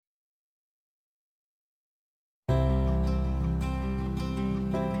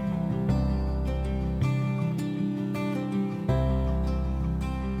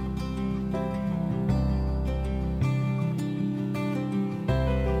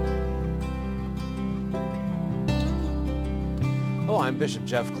I'm Bishop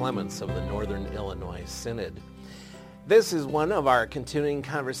Jeff Clements of the Northern Illinois Synod. This is one of our continuing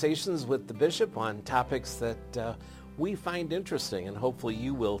conversations with the Bishop on topics that we find interesting, and hopefully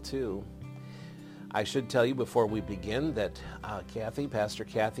you will too. I should tell you before we begin that Pastor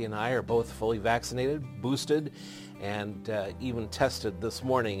Kathy and I are both fully vaccinated, boosted, and even tested this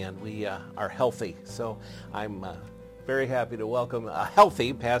morning, and we are healthy. So I'm very happy to welcome a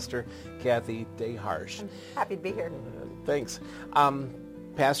healthy Pastor Kathy DeHarsh. I'm happy to be here. Thanks.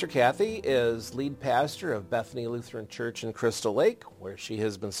 Pastor Kathy is lead pastor of Bethany Lutheran Church in Crystal Lake, where she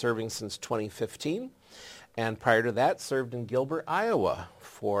has been serving since 2015. And prior to that, served in Gilbert, Iowa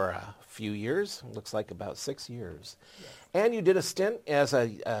for a few years, looks like about 6 years. Yes. And you did a stint as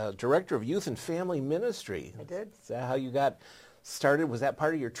a director of youth and family ministry. I did. Is that how you got started? Was that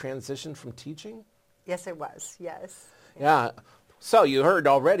part of your transition from teaching? Yes, it was. Yes. Yeah. So you heard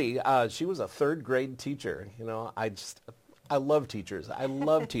already, she was a third grade teacher. You know, I love teachers. I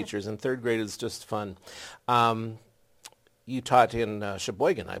love teachers, and third grade is just fun. You taught in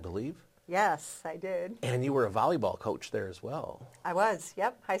Sheboygan, I believe. Yes, I did. And you were a volleyball coach there as well. I was,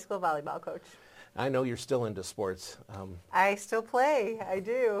 yep, high school volleyball coach. I know you're still into sports. I still play. I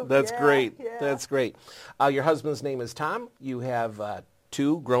do. That's great. Yeah. That's great. Your husband's name is Tom. You have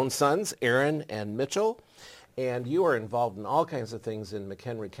two grown sons, Aaron and Mitchell. And you are involved in all kinds of things in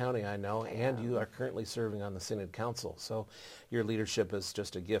McHenry County, I know, and you are currently serving on the Synod Council. So your leadership is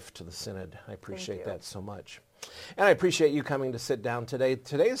just a gift to the Synod. I appreciate that so much. And I appreciate you coming to sit down today.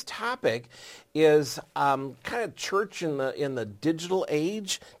 Today's topic is kind of church in the digital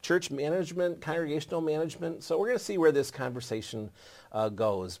age, church management, congregational management. So we're going to see where this conversation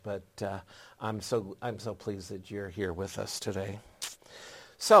goes. But I'm so pleased that you're here with us today.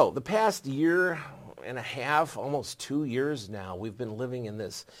 So the past year and a half, almost 2 years now, we've been living in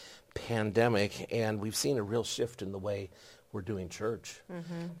this pandemic, and we've seen a real shift in the way we're doing church.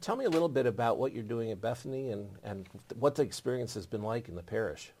 Mm-hmm. Tell me a little bit about what you're doing at Bethany and what the experience has been like in the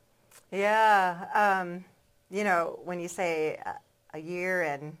parish. Yeah, when you say a year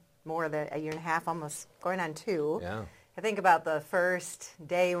and more than a year and a half, almost going on 2, yeah. I think about the first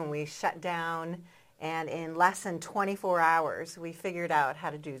day when we shut down, and in less than 24 hours, we figured out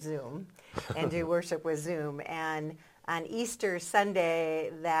how to do Zoom and do worship with Zoom. And on Easter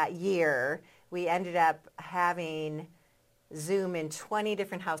Sunday that year, we ended up having Zoom in 20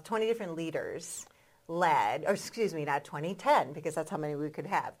 different 20 different leaders led, or excuse me, not 20, 10, because that's how many we could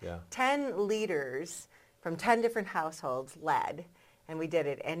have. Yeah. 10 leaders from 10 different households led, and we did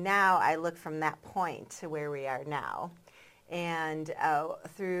it. And now I look from that point to where we are now. And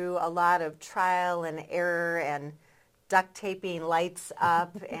through a lot of trial and error and duct taping lights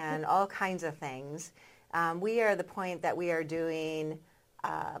up and all kinds of things, we are at the point that we are doing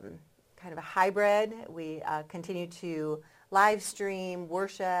kind of a hybrid. We continue to live stream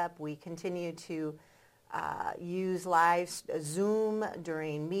worship. We continue to use Zoom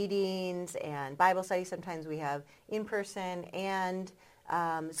during meetings and Bible studies. Sometimes we have in-person and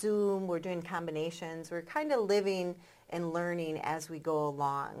Zoom. We're doing combinations. We're kind of living and learning as we go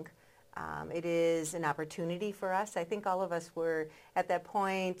along. It is an opportunity for us. I think all of us were at that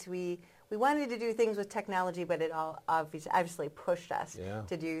point. We wanted to do things with technology, but it all obviously pushed us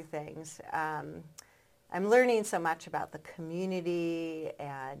to do things. I'm learning so much about the community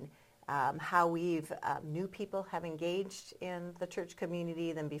and how new people have engaged in the church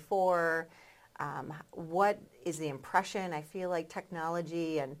community than before. What is the impression? I feel like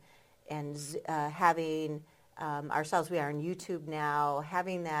technology and having ourselves, we are on YouTube now,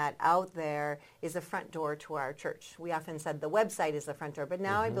 having that out there is the front door to our church. We often said the website is the front door, but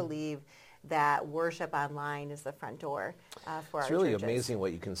now I believe that worship online is the front door for our churches. It's really amazing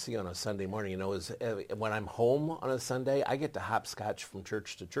what you can see on a Sunday morning. You know, when I'm home on a Sunday, I get to hopscotch from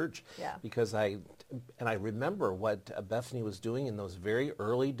church to church because I remember what Bethany was doing in those very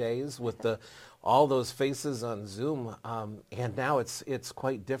early days with all those faces on Zoom, and now it's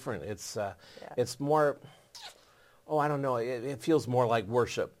quite different. It's more. Oh, I don't know. It feels more like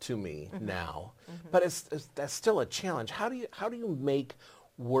worship to me now, but that's still a challenge. How do you make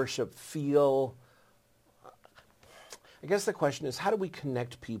worship feel? I guess the question is, how do we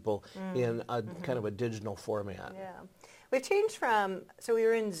connect people in a kind of a digital format? Yeah, we changed so we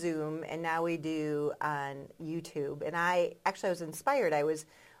were in Zoom, and now we do on YouTube. And I was inspired. I was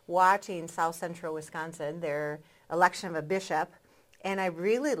watching South Central Wisconsin, their election of a bishop. And I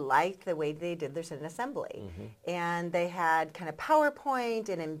really liked the way they did their Synod Assembly. And they had kind of PowerPoint,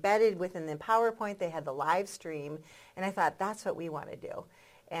 and embedded within the PowerPoint, they had the live stream. And I thought, that's what we want to do.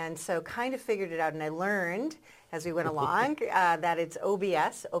 And so kind of figured it out. And I learned as we went along that it's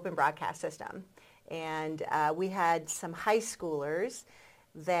OBS, Open Broadcast System. And we had some high schoolers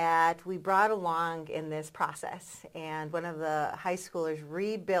that we brought along in this process. And one of the high schoolers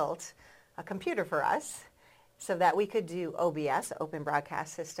rebuilt a computer for us so that we could do OBS, Open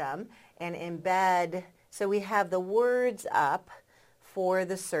Broadcast System, and embed. So we have the words up for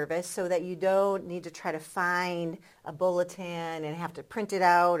the service so that you don't need to try to find a bulletin and have to print it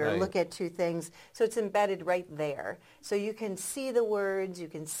out or look at two things. So it's embedded right there. So you can see the words, you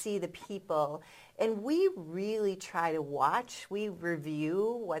can see the people. And we really try to watch. We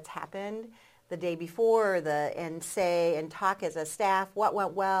review what's happened the day before and say and talk as a staff what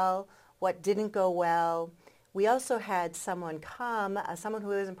went well, what didn't go well. We also had someone come, someone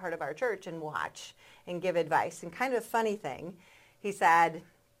who isn't part of our church, and watch and give advice. And kind of a funny thing, he said,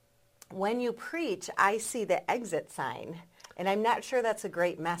 when you preach, I see the exit sign, and I'm not sure that's a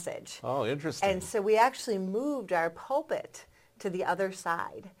great message. Oh, interesting. And so we actually moved our pulpit to the other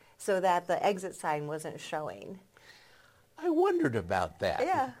side so that the exit sign wasn't showing. I wondered about that.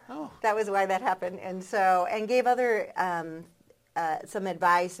 Yeah, Oh. that was why that happened. And gave other some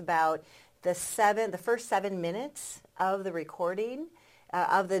advice about the first 7 minutes of the recording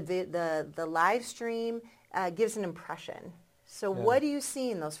of the live stream gives an impression. So what do you see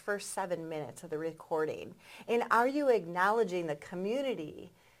in those first 7 minutes of the recording? And are you acknowledging the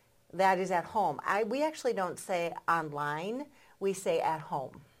community that is at home? We actually don't say online. We say at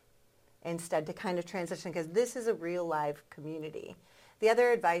home instead to kind of transition, because this is a real live community. The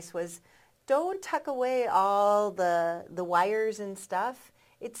other advice was don't tuck away all the wires and stuff.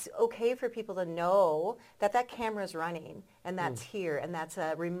 It's okay for people to know that camera is running and that's here, and that's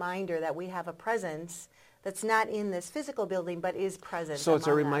a reminder that we have a presence that's not in this physical building but is present. So it's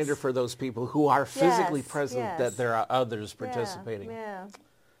a reminder us. For those people who are physically Yes, present yes. that there are others participating. Yeah.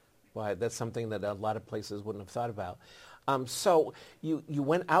 Why, that's something that a lot of places wouldn't have thought about. So you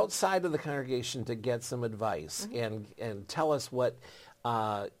went outside of the congregation to get some advice and tell us what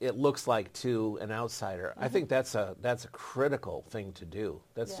it looks like to an outsider. I think that's a critical thing to do.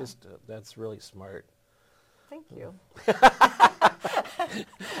 That's that's really smart. Thank you.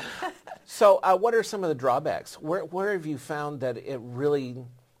 So what are some of the drawbacks? Where have you found that it really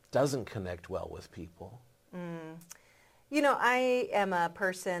doesn't connect well with people? You know, I am a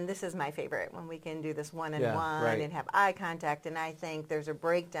person, this is my favorite, when we can do this one-on-one right. and have eye contact, and I think there's a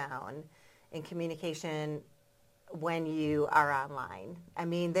breakdown in communication when you are online. I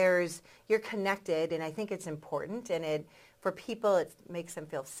mean, you're connected, and I think it's important, and for people it makes them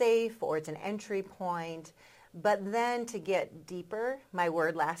feel safe, or it's an entry point. But then to get deeper, my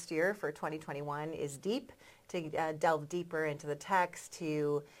word last year for 2021 is deep, to delve deeper into the text,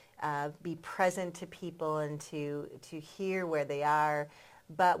 to be present to people and to hear where they are.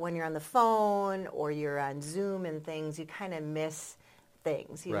 But when you're on the phone or you're on Zoom and things, you kind of miss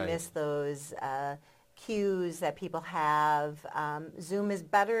things. You miss those cues that people have. Zoom is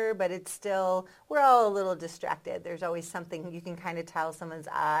better, but it's still, we're all a little distracted. There's always something, you can kind of tell someone's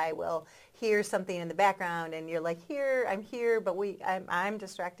eye will hear something in the background and you're like, I'm here, but I'm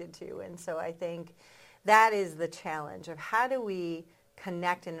distracted too. And so I think that is the challenge of how do we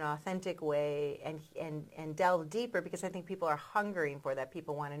connect in an authentic way and delve deeper, because I think people are hungering for that.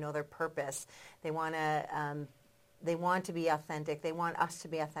 People want to know their purpose. They want to be authentic. They want us to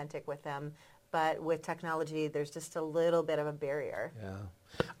be authentic with them. But with technology, there's just a little bit of a barrier.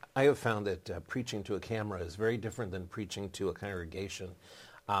 Yeah. I have found that preaching to a camera is very different than preaching to a congregation.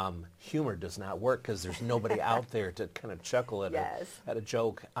 Humor does not work because there's nobody out there to kind of chuckle at, at a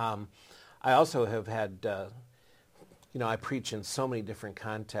joke. I also have had, I preach in so many different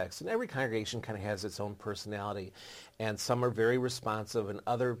contexts, and every congregation kind of has its own personality, and some are very responsive and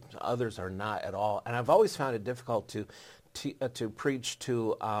others are not at all. And I've always found it difficult to preach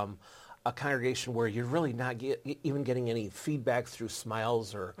to a congregation where you're really not even getting any feedback through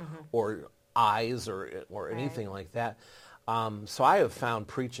smiles or eyes or anything like that. So I have found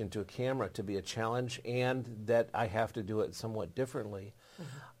preaching to a camera to be a challenge, and that I have to do it somewhat differently.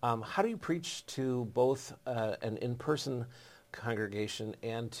 How do you preach to both an in-person congregation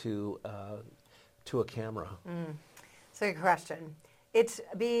and to a camera? It's a good question.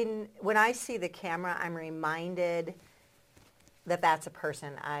 When I see the camera, I'm reminded that that's a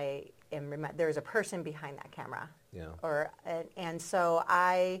person. There's a person behind that camera. Yeah. And so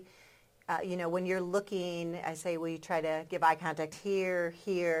when you're looking, I say, well, you try to give eye contact here,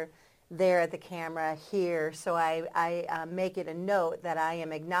 there at the camera, here. So I make it a note that I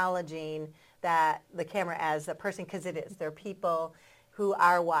am acknowledging that the camera as a person, because it is. There are people who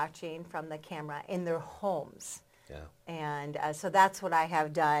are watching from the camera in their homes. Yeah. And so that's what I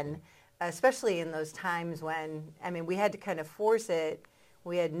have done, especially in those times when, we had to kind of force it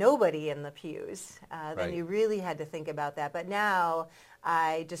we had nobody in the pews, then Right. you really had to think about that. But now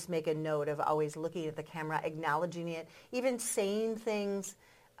I just make a note of always looking at the camera, acknowledging it, even saying things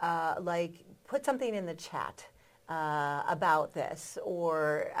like put something in the chat about this,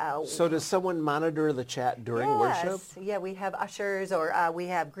 or So does someone monitor the chat during worship? yes. Yeah, we have ushers, or we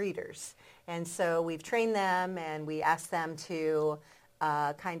have greeters. And so we've trained them, and we ask them to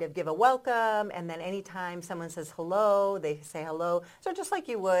kind of give a welcome, and then anytime someone says hello, they say hello. So just like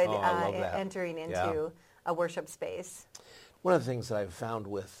you would Oh, I love that. entering into Yeah. a worship space. One of the things that I've found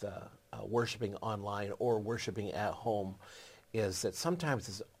with worshiping online or worshiping at home is that sometimes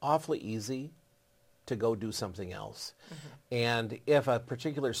it's awfully easy to go do something else. And if a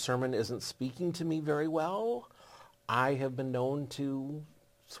particular sermon isn't speaking to me very well, I have been known to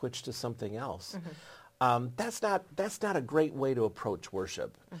switch to something else. That's not a great way to approach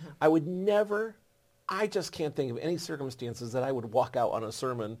worship. I would never, I just can't think of any circumstances that I would walk out on a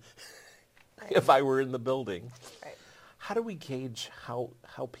sermon if I were in the building. Right. How do we gauge how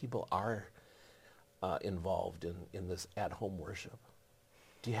people are involved in this at-home worship?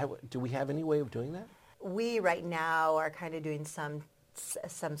 Do we have any way of doing that? We right now are kind of doing some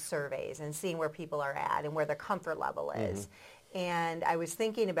surveys and seeing where people are at and where their comfort level is. And I was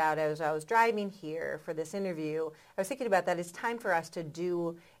thinking about, as I was driving here for this interview, I was thinking about that it's time for us to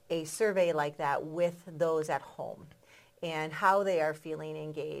do a survey like that with those at home and how they are feeling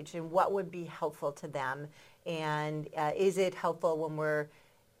engaged and what would be helpful to them. And is it helpful when we're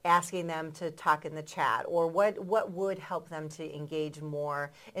asking them to talk in the chat, or what would help them to engage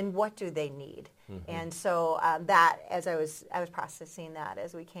more, and what do they need? And so that, as I was processing that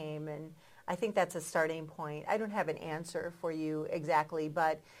as we came, and I think that's a starting point. I don't have an answer for you exactly,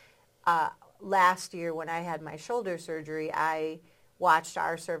 but last year when I had my shoulder surgery, I watched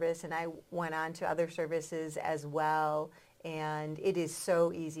our service and I went on to other services as well. And it is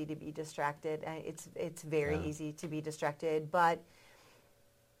so easy to be distracted. It's very easy to be distracted. But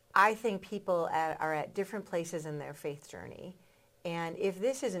I think people are at different places in their faith journey. And if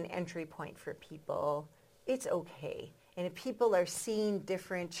this is an entry point for people, it's okay. And if people are seeing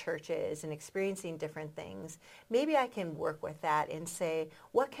different churches and experiencing different things, maybe I can work with that and say,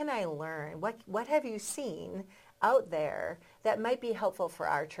 what can I learn? What have you seen out there that might be helpful for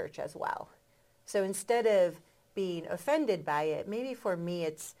our church as well? So instead of being offended by it, maybe for me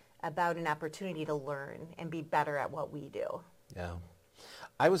it's about an opportunity to learn and be better at what we do. Yeah.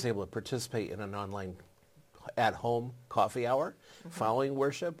 I was able to participate in an online at-home coffee hour following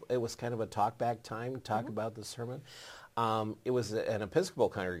worship. It was kind of a talk-back time, talk about the sermon. It was an Episcopal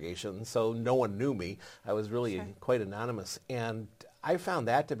congregation, so no one knew me. I was really quite anonymous, and I found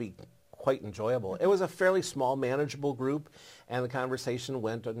that to be quite enjoyable. It was a fairly small, manageable group, and the conversation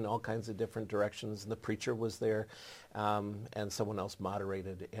went in all kinds of different directions, and the preacher was there, and someone else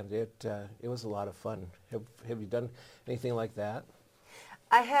moderated, and it was a lot of fun. Have you done anything like that?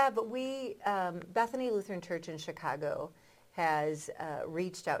 I have. Bethany Lutheran Church in Chicago has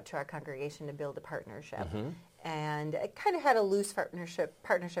reached out to our congregation to build a partnership. And it kind of had a loose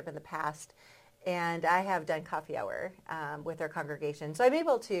partnership in the past. And I have done coffee hour with our congregation. So I'm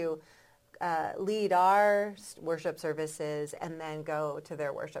able to lead our worship services and then go to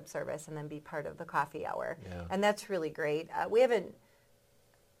their worship service and then be part of the coffee hour. Yeah. And that's really great. We haven't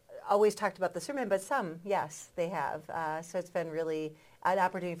always talked about the sermon, but some, yes, they have. So it's been really an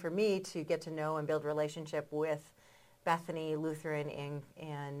opportunity for me to get to know and build relationship with Bethany Lutheran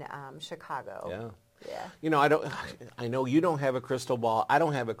in Chicago. Yeah. Yeah. You know, I know you don't have a crystal ball. I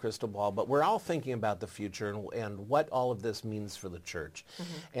don't have a crystal ball, but we're all thinking about the future and what all of this means for the church.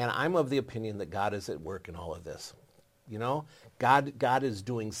 And I'm of the opinion that God is at work in all of this. You know, God is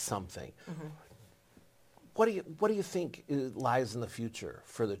doing something. What do you think lies in the future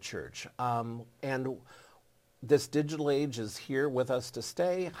for the church? And this digital age is here with us to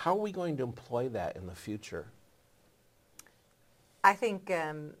stay. How are we going to employ that in the future? I think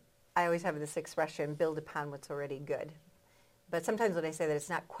I always have this expression, build upon what's already good. But sometimes when I say that, it's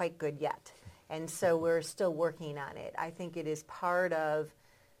not quite good yet. And so we're still working on it. I think it is part of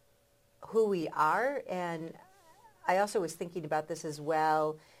who we are. And I also was thinking about this as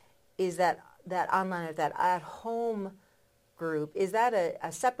well, is that online, that at-home group, is that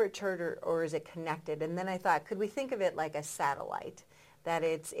a separate church or is it connected? And then I thought, could we think of it like a satellite, that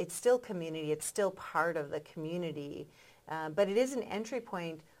it's still community, it's still part of the community, but it is an entry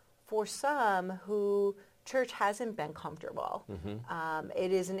point for some who church hasn't been comfortable.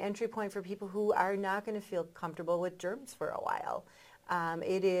 It is an entry point for people who are not going to feel comfortable with germs for a while.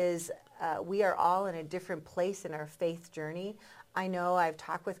 We are all in a different place in our faith journey. I know I've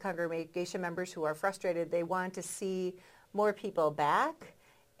talked with congregation members who are frustrated. They want to see more people back,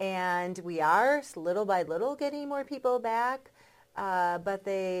 and we are little by little getting more people back. But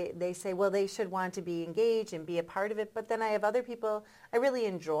they say, well, they should want to be engaged and be a part of it. But then I have other people, I really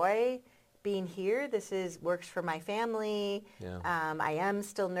enjoy being here. Works for my family. Yeah. I am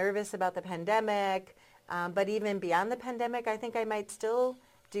still nervous about the pandemic. But even beyond the pandemic, I think I might still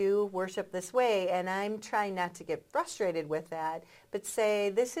do worship this way. And I'm trying not to get frustrated with that, but say,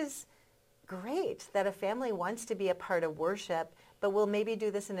 this is great that a family wants to be a part of worship, but we'll maybe do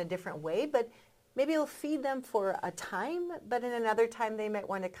this in a different way. But maybe it'll feed them for a time, but in another time they might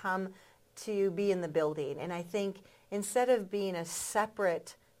want to come to be in the building. And I think instead of being a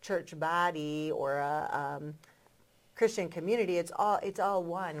separate church body or a Christian community, it's all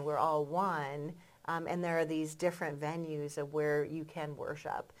one. We're all one. And there are these different venues of where you can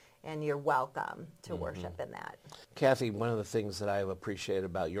worship, and you're welcome to worship in that. Kathy, one of the things that I've appreciated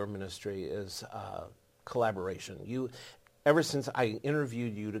about your ministry is collaboration. Ever since I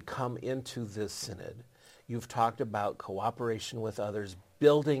interviewed you to come into this synod, you've talked about cooperation with others,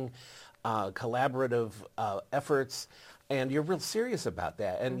 building collaborative efforts, and you're real serious about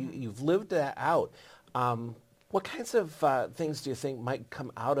that, and you've lived that out. What kinds of things do you think might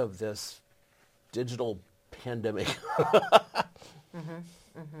come out of this digital pandemic?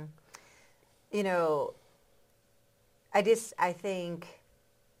 I think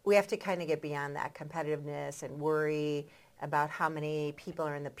we have to kind of get beyond that competitiveness and worry about how many people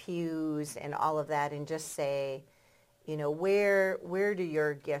are in the pews and all of that, and just say, where do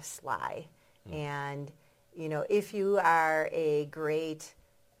your gifts lie? And, if you are a great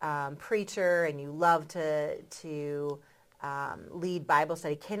preacher and you love to lead Bible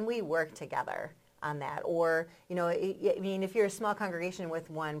study, can we work together on that? Or, if you're a small congregation with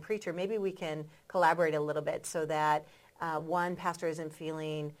one preacher, maybe we can collaborate a little bit so that one pastor isn't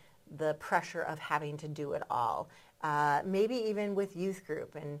feeling the pressure of having to do it all. Maybe even with youth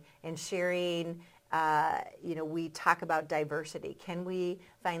group and sharing, we talk about diversity. Can we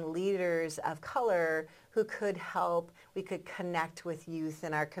find leaders of color who could help? We could connect with youth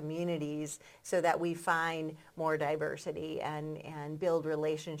in our communities so that we find more diversity and build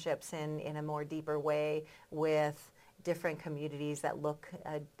relationships in a more deeper way with different communities that look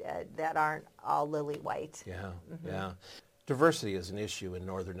that aren't all lily white. Yeah. Diversity is an issue in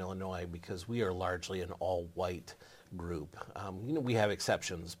Northern Illinois because we are largely an all-white group. We have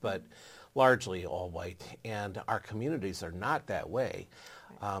exceptions, but largely all white, and our communities are not that way.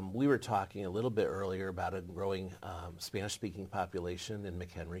 We were talking a little bit earlier about a growing Spanish-speaking population in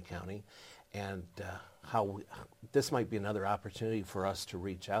McHenry County, and how this might be another opportunity for us to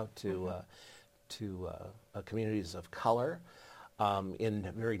reach out to communities of color in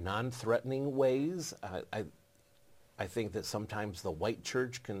very non-threatening ways. I think that sometimes the white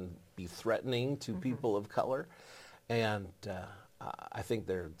church can be threatening to people of color, and I think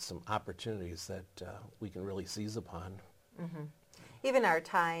there are some opportunities that we can really seize upon. Even our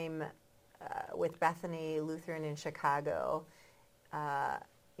time with Bethany Lutheran in Chicago, I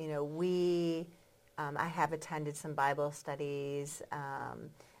have attended some Bible studies.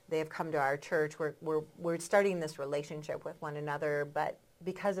 They have come to our church. We're starting this relationship with one another, but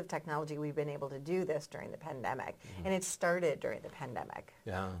because of technology, we've been able to do this during the pandemic. And it started during the pandemic,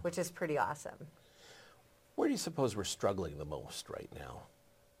 which is pretty awesome. Where do you suppose we're struggling the most right now?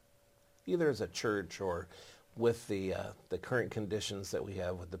 Either as a church or with the current conditions that we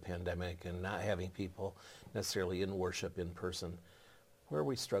have with the pandemic and not having people necessarily in worship in person. Where are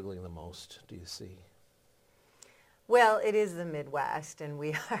we struggling the most, do you see? Well, it is the Midwest, and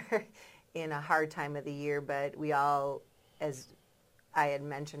we are in a hard time of the year, but we all, as I had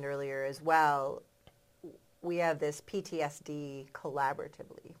mentioned earlier as well, we have this PTSD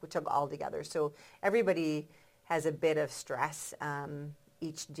collaboratively, which are all together. So everybody has a bit of stress.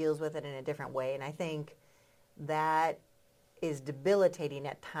 Each deals with it in a different way. And I think that is debilitating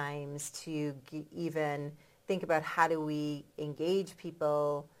at times to even think about how do we engage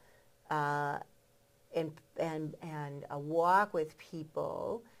people and walk with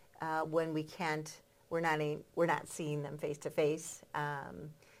people when we're not seeing them face to face.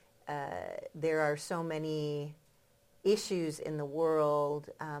 There are so many issues in the world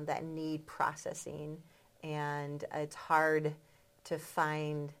that need processing, and it's hard to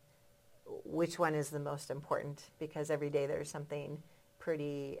find which one is the most important because every day there's something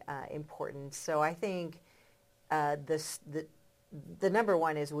pretty important. So I think the number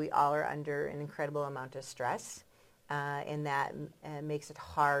one is we all are under an incredible amount of stress, and that makes it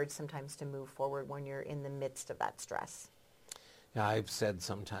hard sometimes to move forward when you're in the midst of that stress. Yeah, I've said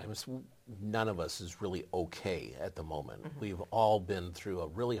sometimes none of us is really okay at the moment. We've all been through a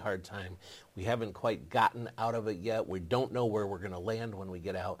really hard time. We haven't quite gotten out of it yet. We don't know where we're going to land when we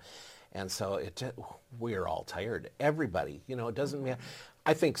get out. And so we're all tired. Everybody, it doesn't matter.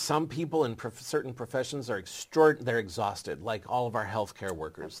 I think some people in certain professions are they're exhausted, like all of our healthcare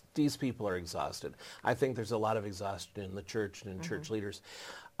workers. These people are exhausted. I think there's a lot of exhaustion in the church and in church leaders.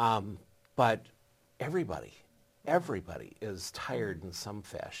 But everybody is tired in some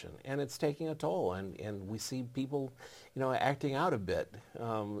fashion, and it's taking a toll. And we see people, acting out a bit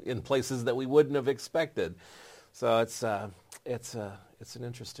in places that we wouldn't have expected. So it's an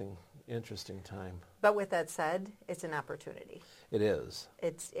interesting time. But with that said, it's an opportunity. It is.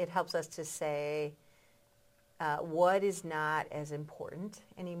 It helps us to say what is not as important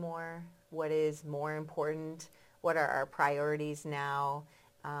anymore, what is more important, what are our priorities now.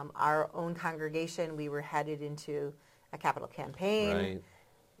 Our own congregation, we were headed into a capital campaign.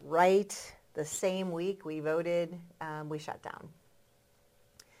 Right the same week we voted, we shut down.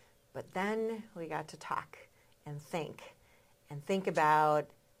 But then we got to talk and think about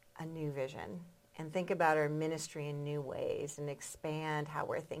a new vision and think about our ministry in new ways and expand how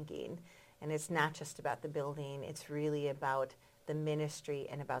we're thinking. And it's not just about the building. It's really about the ministry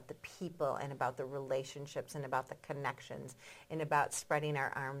and about the people and about the relationships and about the connections and about spreading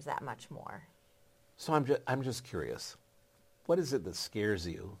our arms that much more. So I'm just curious. What is it that scares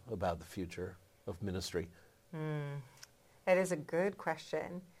you about the future of ministry? That is a good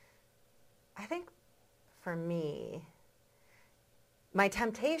question. I think for me, my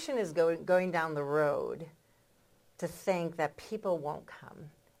temptation is going down the road to think that people won't come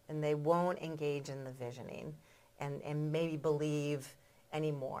and they won't engage in the visioning and maybe believe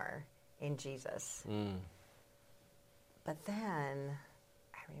anymore in Jesus. But then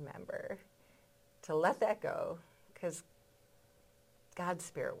I remember to let that go, because God's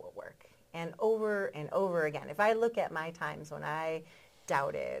Spirit will work. And over again, if I look at my times when I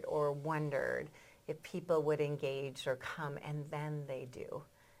doubted or wondered if people would engage or come, and then they do.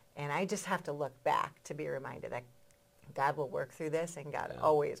 And I just have to look back to be reminded that God will work through this, and God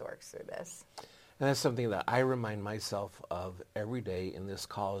always works through this. And that's something that I remind myself of every day in this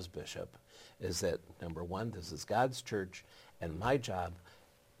call as bishop, is that, number one, this is God's church, and my job,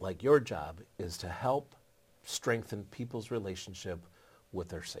 like your job, is to help strengthen people's relationship with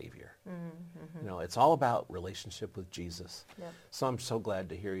their Savior. It's all about relationship with Jesus. Yep. So I'm so glad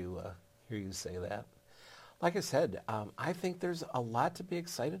to hear you say that. Like I said, I think there's a lot to be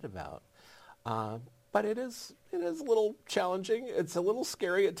excited about. But it is a little challenging. It's a little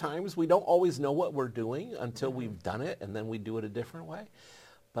scary at times. We don't always know what we're doing until we've done it, and then we do it a different way.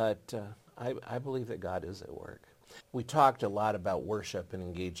 But I believe that God is at work. We talked a lot about worship and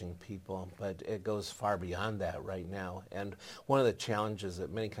engaging people, but it goes far beyond that right now. And one of the challenges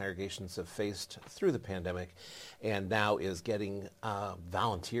that many congregations have faced through the pandemic and now is getting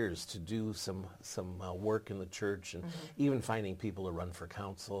volunteers to do some work in the church, and even finding people to run for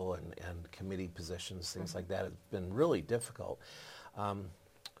council and committee positions, things like that. It's been really difficult.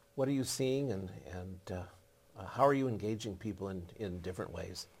 What are you seeing, and how are you engaging people in different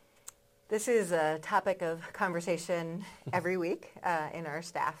ways? This is a topic of conversation every week in our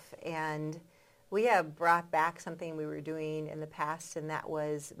staff, and we have brought back something we were doing in the past, and that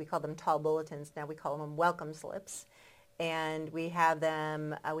was, we call them tall bulletins. Now we call them welcome slips, and we have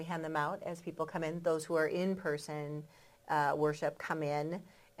them. We hand them out as people come in. Those who are in person worship come in,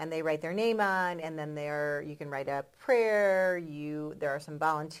 and they write their name on, and then you can write a prayer. There are some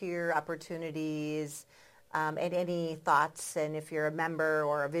volunteer opportunities. And any thoughts, and if you're a member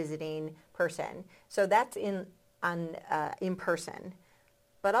or a visiting person. So that's in person.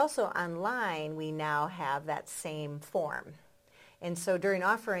 But also online, we now have that same form. And so during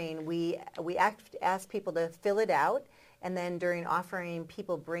offering, we ask people to fill it out, and then during offering,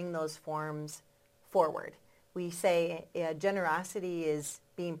 people bring those forms forward. We say generosity is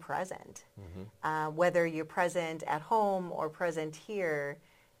being present. Whether you're present at home or present here,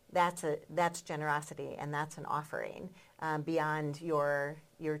 that's generosity, and that's an offering beyond your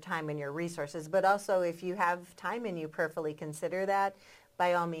time and your resources. But also, if you have time and you prayerfully consider that,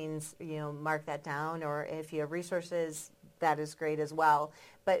 by all means, mark that down. Or if you have resources, that is great as well.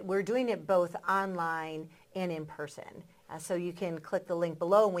 But we're doing it both online and in person. So you can click the link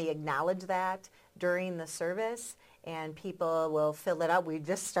below, and we acknowledge that during the service, and people will fill it out. We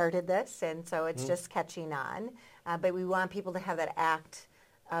just started this, and so it's just catching on. But we want people to have that act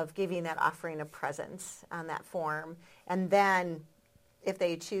of giving that offering of presence on that form. And then if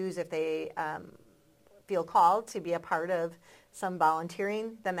they feel called to be a part of some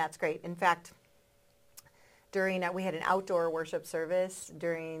volunteering, then that's great. In fact, we had an outdoor worship service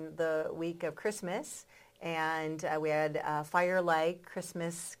during the week of Christmas, and we had Firelight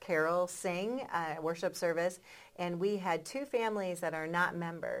Christmas Carol sing worship service, and we had 2 families that are not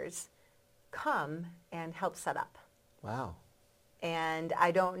members come and help set up. Wow. And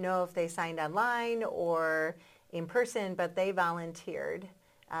I don't know if they signed online or in person, but they volunteered,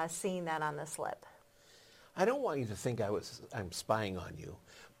 seeing that on the slip. I don't want you to think I'm spying on you,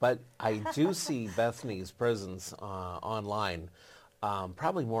 but I do see Bethany's presence online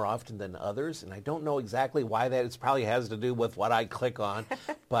probably more often than others, and I don't know exactly why that. It probably has to do with what I click on,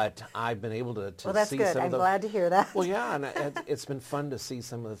 but I've been able to well, that's see good. some I'm of the... glad to hear that. Well, yeah, and it's been fun to see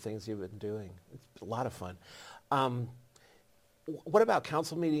some of the things you've been doing. It's a lot of fun. What about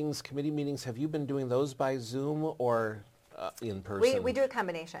council meetings, committee meetings? Have you been doing those by Zoom or in person? We do a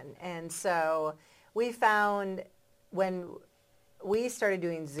combination, and so we found when we started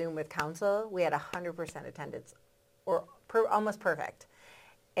doing Zoom with council, we had 100% attendance, or almost perfect.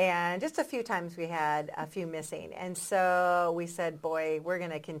 And just a few times we had a few missing. And so we said, boy, we're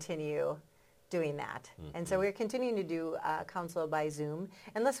going to continue doing that. Mm-hmm. And so we're continuing to do council by Zoom,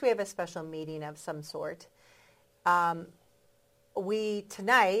 unless we have a special meeting of some sort.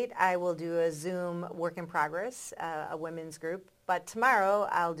 Tonight, I will do a Zoom work in progress, a women's group. But tomorrow,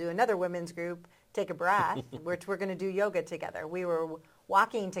 I'll do another women's group, take a breath, which we're going to do yoga together. We were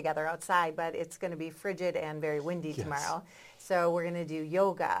walking together outside, but it's going to be frigid and very windy tomorrow. So we're going to do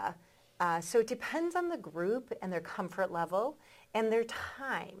yoga. So it depends on the group and their comfort level and their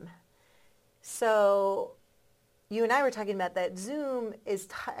time. So you and I were talking about that Zoom is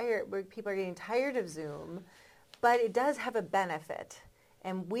tired, where people are getting tired of Zoom, but it does have a benefit.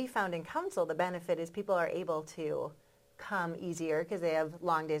 And we found in council the benefit is people are able to come easier because they have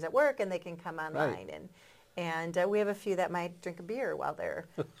long days at work and they can come online. Right. And we have a few that might drink a beer while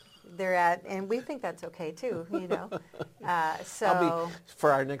they're at, and we think that's okay too, you know.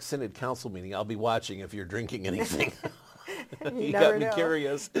 For our next Synod Council meeting, I'll be watching if you're drinking anything. You got me know.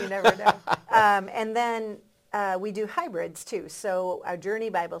 curious. You never know. And then we do hybrids too. So our Journey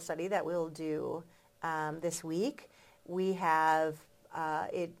Bible study that we'll do this week, we have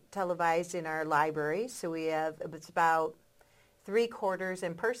it televised in our library. So it's about 3/4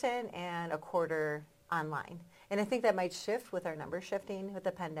 in person and 1/4 online. And I think that might shift with our number shifting with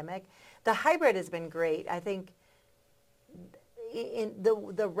the pandemic. The hybrid has been great. I think in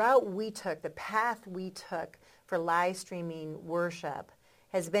the route we took, the path we took for live streaming worship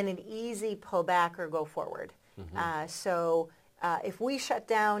has been an easy pull back or go forward. Mm-hmm. So if we shut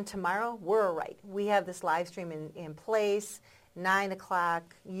down tomorrow, we're all right. We have this live stream in place, 9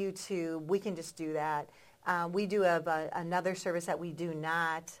 o'clock, YouTube. We can just do that. We do have another service that we do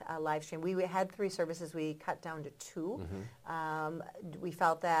not live stream. We had 3 services. We cut down to 2. Mm-hmm. We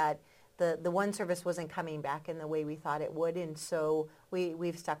felt that the one service wasn't coming back in the way we thought it would, and so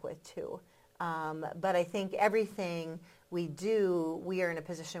we've stuck with 2. But I think everything we do, we are in a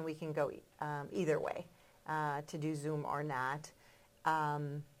position we can go either way, to do Zoom or not. I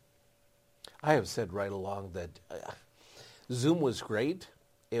have said right along that Zoom was great.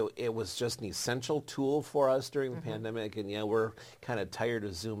 It was just an essential tool for us during the pandemic, and we're kind of tired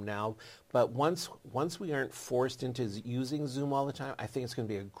of Zoom now. But once we aren't forced into using Zoom all the time, I think it's going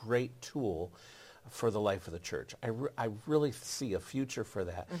to be a great tool for the life of the church. I really see a future for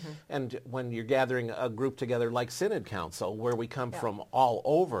that. Mm-hmm. And when you're gathering a group together like Synod Council, where we come from all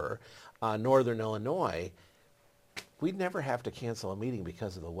over Northern Illinois, we'd never have to cancel a meeting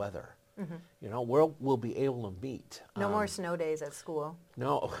because of the weather. Mm-hmm. We'll be able to meet. No more snow days at school.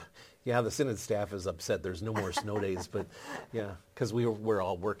 No. Yeah, the Synod staff is upset there's no more snow days, but because we're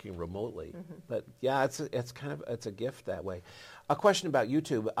all working remotely. Mm-hmm. But it's a gift that way. A question about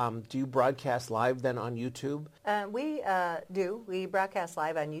YouTube. Do you broadcast live then on YouTube? We do. We broadcast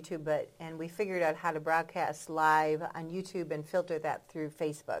live on YouTube, and we figured out how to broadcast live on YouTube and filter that through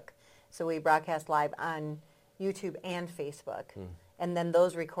Facebook. So we broadcast live on YouTube and Facebook. And then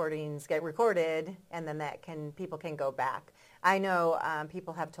those recordings get recorded, and then people can go back. I know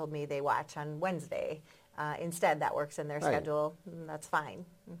people have told me they watch on Wednesday. Instead, that works in their schedule. And that's fine.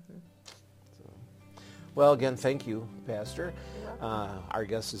 Mm-hmm. Well, again, thank you, Pastor. Our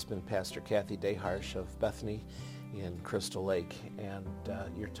guest has been Pastor Kathy Deharsh of Bethany in Crystal Lake, and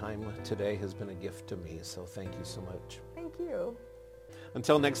your time today has been a gift to me, so thank you so much. Thank you.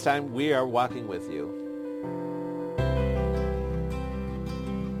 Until next time, we are walking with you.